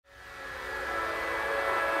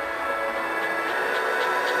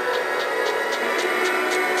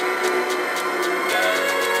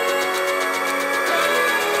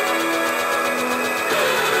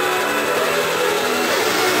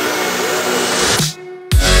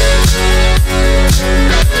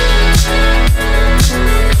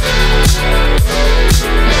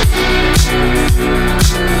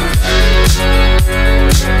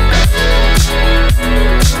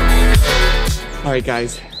Alright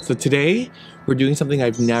guys, so today we're doing something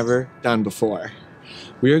I've never done before.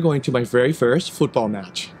 We are going to my very first football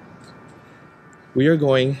match. We are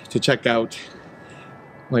going to check out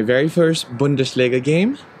my very first Bundesliga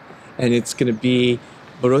game, and it's going to be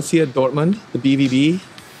Borussia Dortmund, the BVB,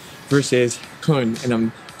 versus Köln, and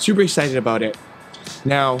I'm super excited about it.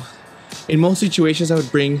 Now, in most situations I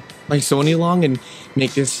would bring my Sony along and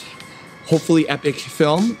make this hopefully epic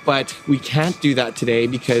film, but we can't do that today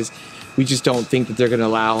because we just don't think that they're going to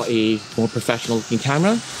allow a more professional looking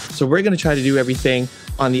camera. So we're going to try to do everything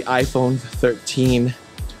on the iPhone 13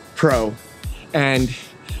 Pro. And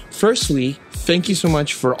firstly, thank you so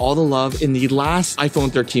much for all the love in the last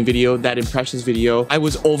iPhone 13 video, that impressions video. I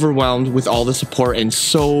was overwhelmed with all the support and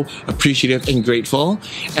so appreciative and grateful.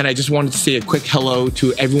 And I just wanted to say a quick hello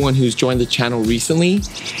to everyone who's joined the channel recently.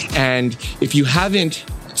 And if you haven't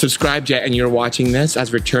subscribed yet and you're watching this as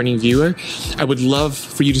a returning viewer, I would love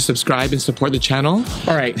for you to subscribe and support the channel.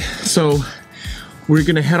 All right, so we're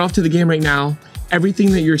gonna head off to the game right now.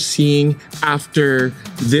 Everything that you're seeing after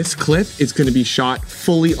this clip is gonna be shot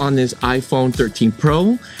fully on this iPhone 13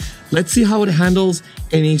 Pro. Let's see how it handles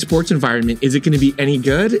any sports environment. Is it gonna be any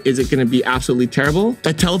good? Is it gonna be absolutely terrible?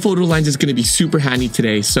 That telephoto lens is gonna be super handy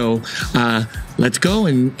today. So let's go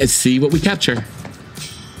and see what we capture.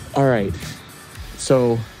 All right,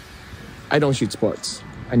 so I don't shoot sports.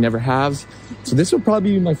 I never have. So this will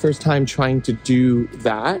probably be my first time trying to do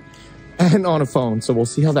that and on a phone. So we'll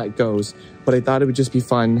see how that goes. But I thought it would just be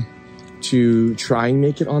fun to try and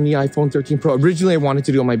make it on the iPhone 13 Pro. Originally, I wanted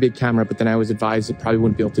to do it on my big camera, but then I was advised I probably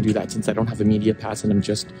wouldn't be able to do that since I don't have a media pass and I'm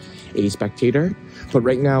just a spectator. But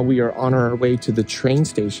right now we are on our way to the train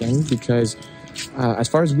station because as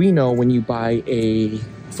far as we know, when you buy a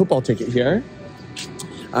football ticket here,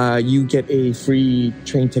 you get a free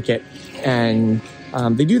train ticket, and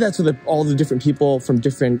they do that so that all the different people from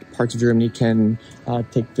different parts of Germany can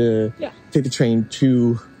take the train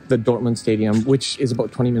to the Dortmund Stadium, which is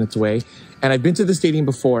about 20 minutes away. And I've been to the stadium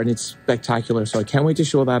before and it's spectacular, so I can't wait to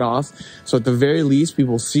show that off. So at the very least, we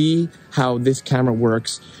will see how this camera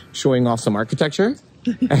works showing off some architecture,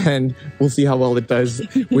 and we'll see how well it does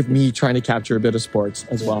with me trying to capture a bit of sports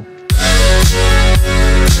as well.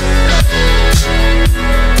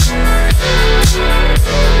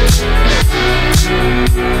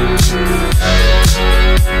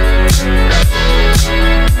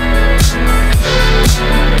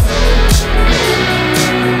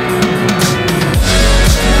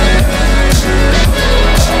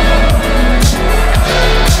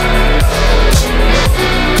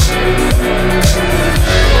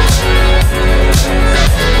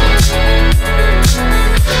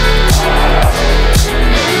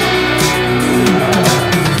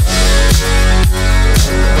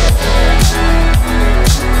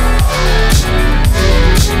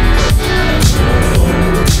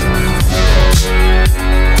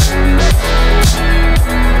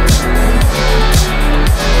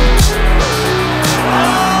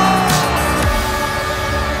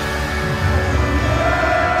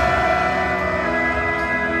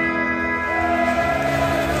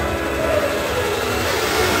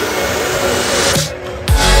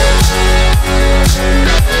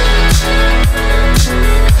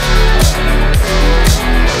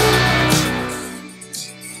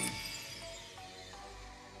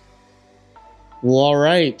 Well, all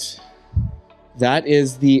right, that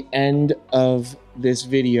is the end of this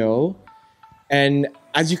video. And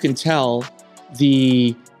as you can tell,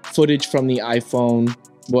 the footage from the iPhone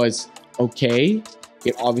was okay.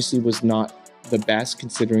 It obviously was not the best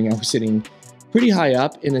considering I was sitting pretty high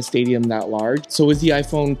up in a stadium that large. So is the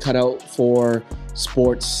iPhone cut out for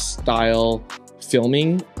sports style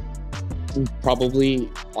filming? Probably,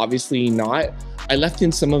 obviously not. I left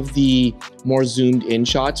in some of the more zoomed in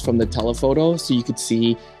shots from the telephoto so you could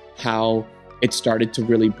see how it started to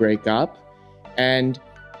really break up. And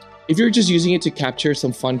if you're just using it to capture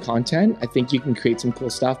some fun content, I think you can create some cool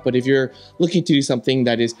stuff. But if you're looking to do something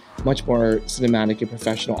that is much more cinematic and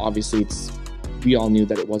professional, obviously we all knew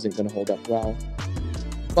that it wasn't going to hold up well.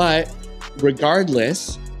 But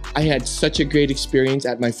regardless, I had such a great experience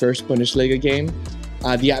at my first Bundesliga game.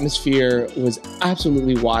 The atmosphere was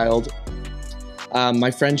absolutely wild.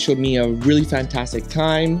 My friend showed me a really fantastic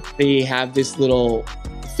time. They have this little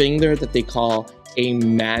thing there that they call a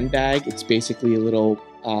man bag. It's basically a little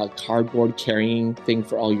cardboard carrying thing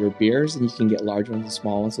for all your beers, and you can get large ones and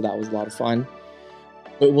small ones, so that was a lot of fun.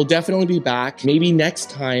 But we'll definitely be back. Maybe next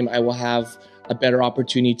time I will have a better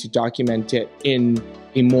opportunity to document it in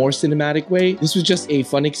a more cinematic way. This was just a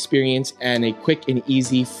fun experience and a quick and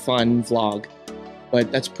easy fun vlog.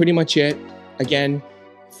 But that's pretty much it. Again,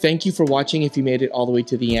 Thank you for watching if you made it all the way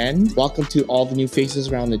to the end. Welcome to all the new faces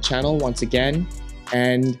around the channel once again.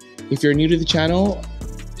 And if you're new to the channel,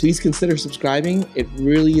 please consider subscribing. It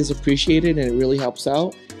really is appreciated and it really helps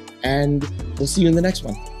out. And we'll see you in the next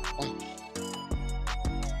one.